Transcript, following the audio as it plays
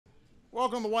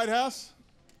Welcome to the White House.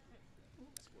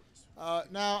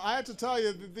 Now, I have to tell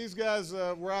you that these guys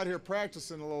were out here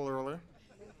practicing a little earlier.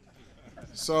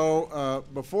 So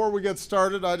before we get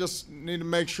started, I just need to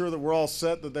make sure that we're all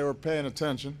set, that they were paying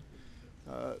attention.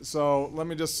 So let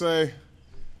me just say,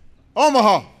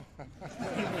 Omaha!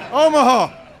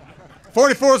 Omaha!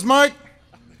 44's Mike.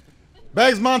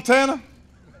 Beggs, Montana.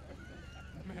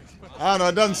 I don't know,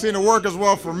 it doesn't seem to work as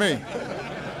well for me.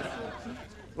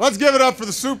 Let's give it up for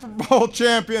the Super Bowl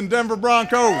champion Denver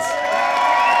Broncos.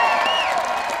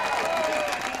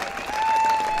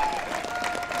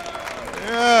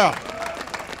 Yeah.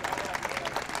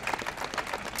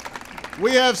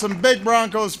 We have some big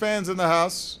Broncos fans in the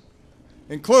house,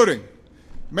 including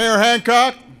Mayor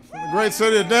Hancock from the great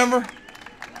city of Denver,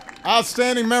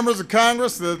 outstanding members of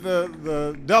Congress,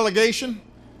 the delegation.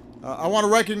 I want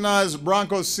to recognize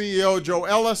Broncos CEO Joe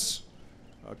Ellis,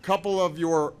 a couple of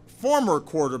your former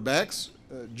quarterbacks,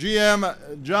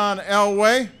 GM John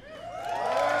Elway,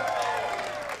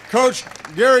 Coach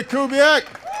Gary Kubiak,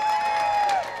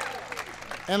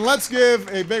 and let's give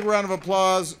a big round of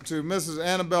applause to Mrs.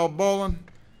 Annabelle Bolin.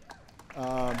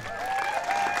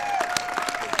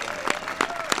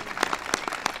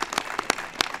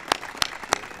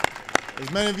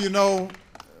 As many of you know,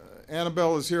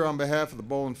 Annabelle is here on behalf of the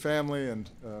Bolin family and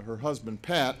her husband,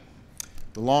 Pat,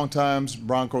 the longtime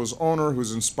Broncos owner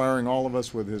who's inspiring all of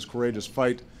us with his courageous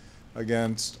fight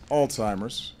against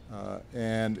Alzheimer's.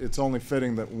 And it's only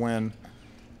fitting that when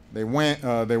they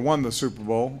won the Super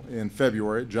Bowl in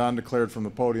February, John declared from the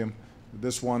podium,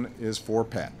 this one is for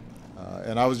Pat.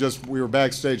 And we were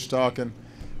backstage talking,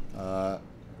 the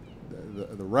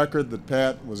record that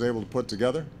Pat was able to put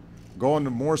together, going to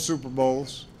more Super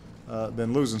Bowls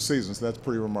than losing seasons, that's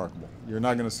pretty remarkable. You're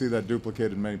not going to see that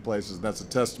duplicated in many places. That's a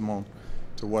testimony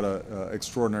to what an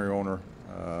extraordinary owner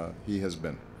he has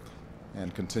been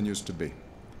and continues to be.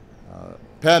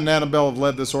 Pat and Annabelle have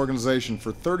led this organization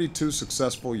for 32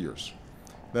 successful years.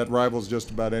 That rivals just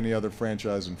about any other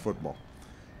franchise in football.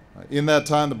 In that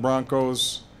time, the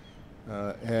Broncos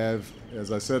have,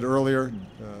 as I said earlier,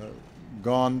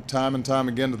 gone time and time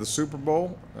again to the Super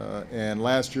Bowl, and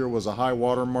last year was a high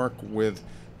water mark with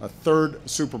a third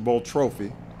Super Bowl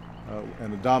trophy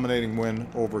and a dominating win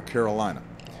over Carolina.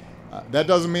 That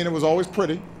doesn't mean it was always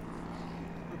pretty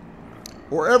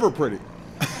or ever pretty.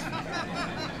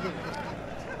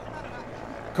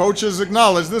 Coaches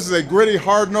acknowledge this is a gritty,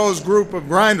 hard-nosed group of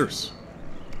grinders.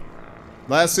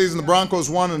 Last season, the Broncos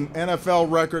won an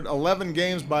NFL record 11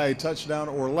 games by a touchdown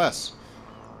or less.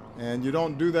 And you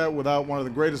don't do that without one of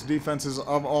the greatest defenses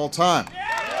of all time.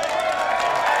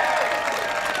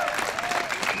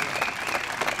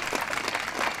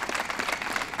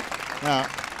 Now,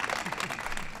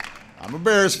 I'm a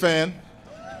Bears fan.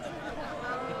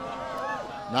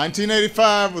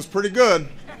 1985 was pretty good.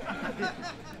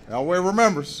 Elway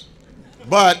remembers.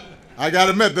 But I got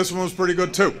to admit, this one was pretty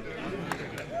good too.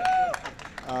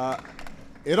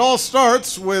 It all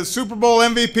starts with Super Bowl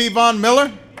MVP Von Miller,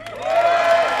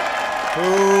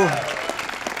 who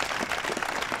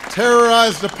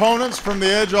terrorized opponents from the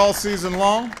edge all season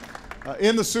long.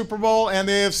 In the Super Bowl and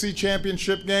the AFC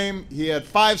Championship game, he had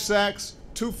 5 sacks,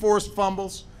 2 forced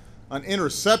fumbles, an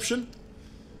interception.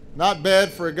 Not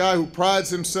bad for a guy who prides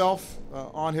himself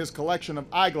on his collection of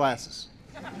eyeglasses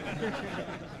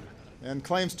and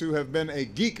claims to have been a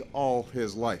geek all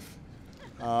his life.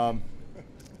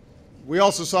 We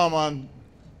also saw him on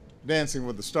Dancing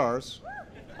with the Stars.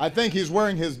 I think he's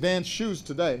wearing his dance shoes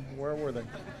today. Where were they?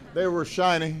 They were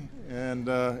shiny and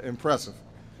impressive.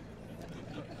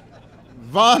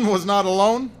 Von was not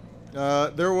alone.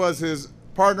 There was his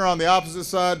partner on the opposite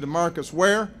side, DeMarcus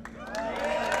Ware.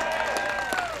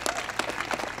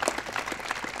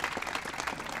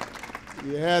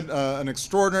 You had an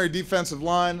extraordinary defensive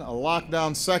line, a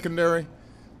lockdown secondary.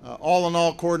 All in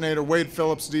all, coordinator Wade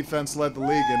Phillips' defense led the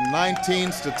league in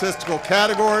 19 statistical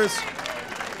categories,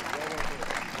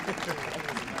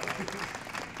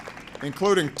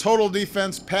 including total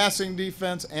defense, passing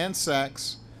defense, and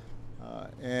sacks.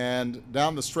 And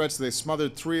down the stretch, they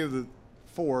smothered 3 of the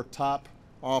 4 top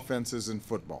offenses in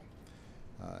football.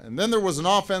 And then there was an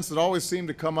offense that always seemed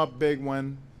to come up big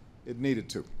when it needed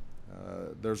to.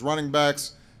 There's running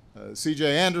backs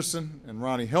C.J. Anderson and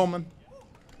Ronnie Hillman.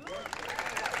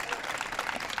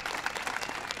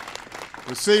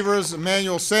 Receivers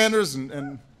Emmanuel Sanders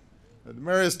and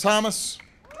Demarius Thomas.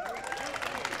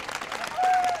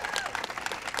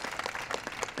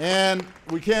 And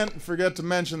we can't forget to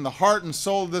mention the heart and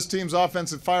soul of this team's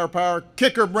offensive firepower,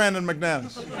 kicker Brandon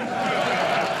McManus.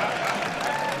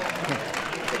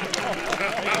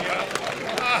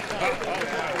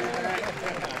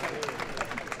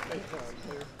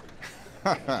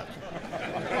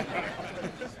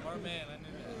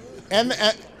 And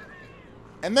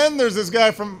then there's this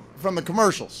guy from the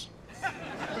commercials.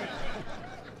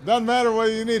 Doesn't matter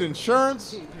whether you need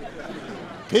insurance,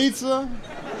 pizza,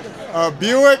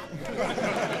 Buick.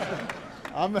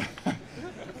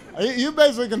 You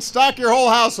basically can stock your whole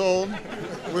household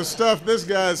with stuff this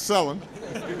guy is selling.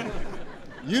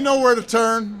 You know where to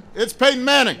turn. It's Peyton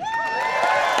Manning.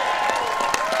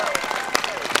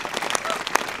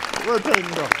 Where'd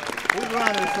Peyton go? Who's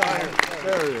around here?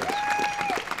 There he is.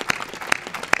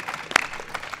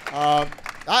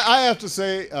 I have to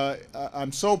say,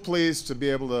 I'm so pleased to be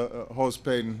able to host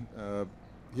Peyton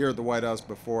here at the White House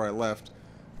before I left.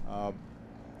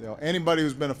 Anybody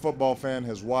who's been a football fan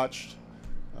has watched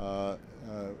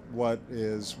what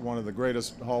is one of the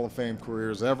greatest Hall of Fame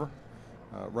careers ever,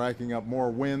 racking up more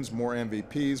wins, more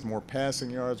MVPs, more passing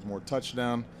yards, more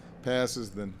touchdown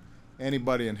passes than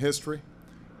anybody in history.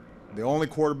 The only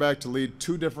quarterback to lead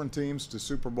 2 different teams to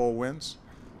Super Bowl wins.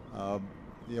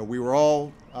 We were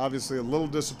all obviously a little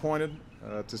disappointed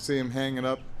to see him hanging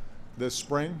up this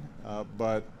spring,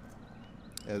 but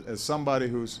as somebody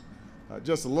who's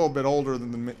just a little bit older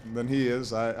than he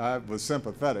is, I was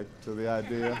sympathetic to the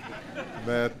idea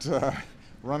that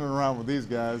running around with these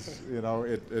guys,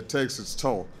 it takes its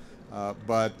toll.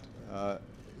 But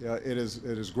it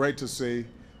is great to see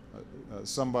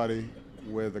somebody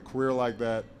with a career like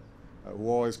that, who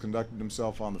always conducted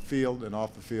himself on the field and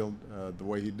off the field the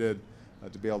way he did,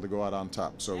 to be able to go out on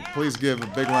top. So please give a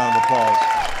big round of applause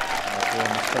for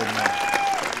Mr. Peyton Manning.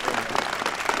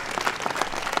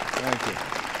 Thank you.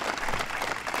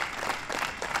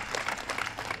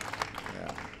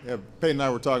 Yeah, Peyton and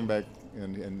I were talking back,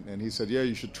 and he said, yeah,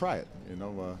 you should try it.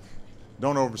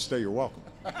 Don't overstay your welcome.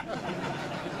 Yeah.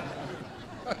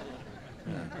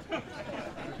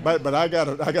 But I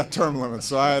got term limits,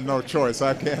 so I had no choice.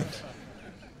 I can't.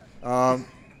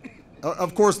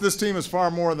 Of course, this team is far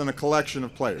more than a collection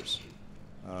of players.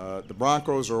 The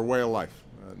Broncos are a way of life,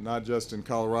 not just in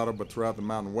Colorado, but throughout the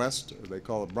Mountain West. They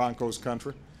call it Broncos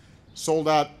country. Sold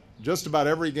out just about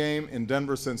every game in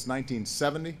Denver since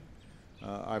 1970.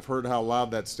 I've heard how loud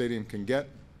that stadium can get.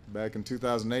 Back in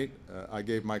 2008, I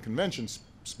gave my convention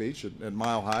speech at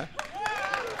Mile High.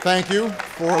 Thank you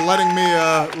for letting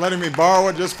me borrow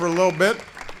it just for a little bit.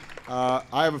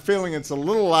 I have a feeling it's a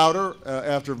little louder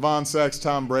after Von Sack's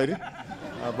Tom Brady,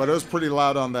 but it was pretty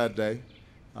loud on that day.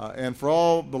 And for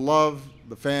all the love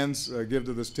the fans give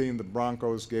to this team, the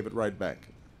Broncos gave it right back.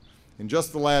 In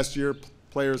just the last year,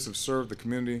 players have served the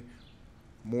community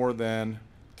more than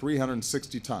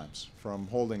 360 times, from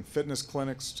holding fitness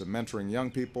clinics to mentoring young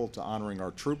people to honoring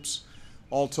our troops.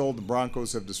 All told, the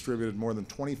Broncos have distributed more than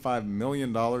 $25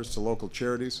 million to local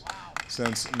charities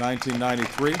since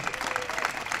 1993.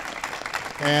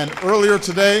 And earlier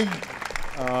today,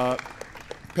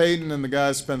 Peyton and the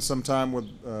guys spent some time with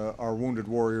our wounded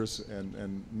warriors,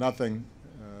 and nothing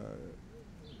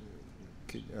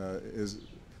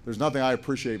there's nothing I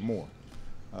appreciate more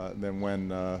than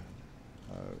when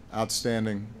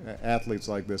outstanding athletes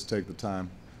like this take the time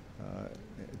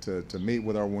to meet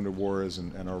with our wounded warriors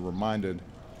and are reminded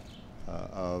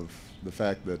of the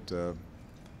fact that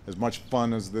as much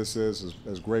fun as this is,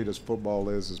 as great as football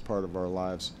is as part of our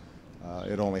lives,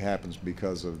 it only happens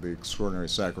because of the extraordinary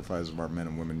sacrifice of our men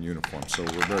and women in uniform. So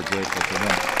we're very grateful for them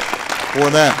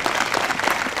for that.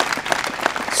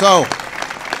 So,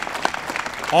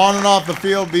 on and off the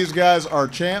field, these guys are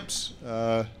champs.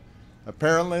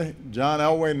 Apparently, John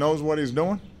Elway knows what he's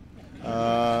doing.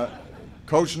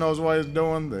 Coach knows what he's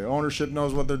doing. The ownership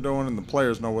knows what they're doing, and the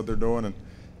players know what they're doing. And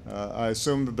I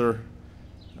assume that they're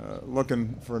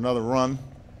looking for another run.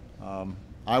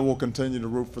 I will continue to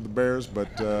root for the Bears, but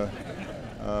I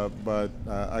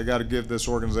got to give this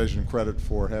organization credit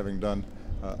for having done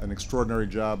an extraordinary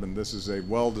job, and this is a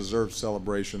well-deserved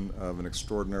celebration of an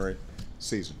extraordinary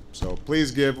season. So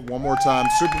please give one more time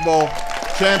Super Bowl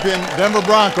champion Denver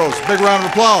Broncos. Big round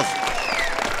of applause.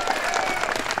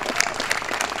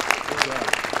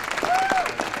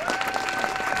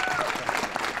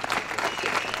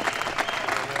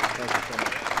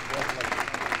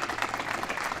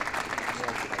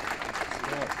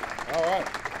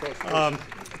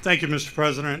 Thank you, Mr.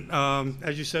 President.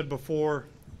 As you said before,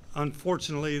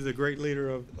 unfortunately, the great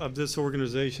leader of this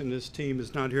organization, this team,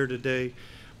 is not here today.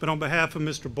 But on behalf of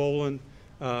Mr. Bolin,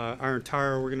 our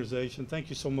entire organization, thank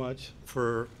you so much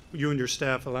for you and your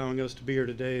staff allowing us to be here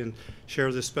today and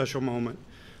share this special moment.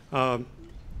 I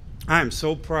am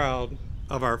so proud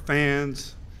of our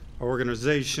fans, our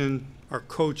organization, our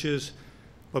coaches,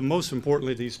 but most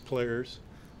importantly, these players.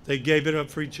 They gave it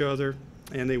up for each other.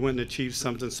 and they went and achieved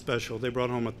something special. They brought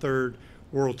home a third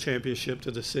world championship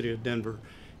to the city of Denver,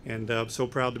 and I'm so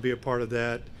proud to be a part of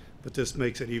that, but this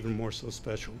makes it even more so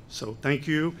special. So thank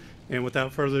you, and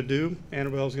without further ado,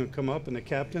 Annabelle's going to come up and the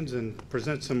captains and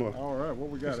present some more. All right, what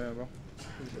we got, Annabelle?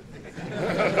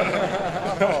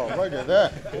 Oh, look at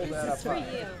that. This is for you.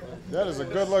 That is a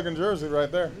good-looking jersey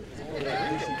right there.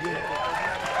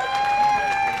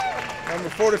 Number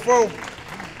 44.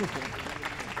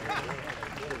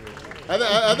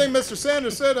 I think Mr.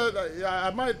 Sanders said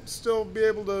I might still be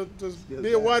able to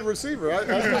be a wide receiver. No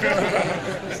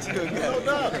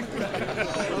doubt.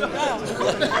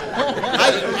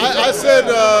 I said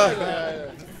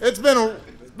it's been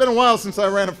a while since I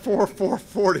ran a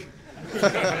 4.40.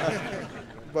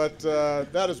 But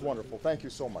that is wonderful. Thank you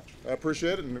so much. I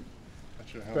appreciate it. And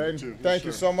thank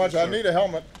you so much. I need a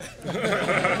helmet.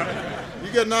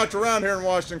 You get knocked around here in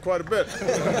Washington quite a bit.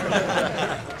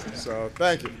 So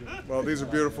thank you. Well, these are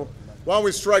beautiful. Why don't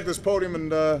we strike this podium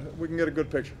and we can get a good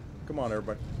picture. Come on,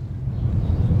 everybody.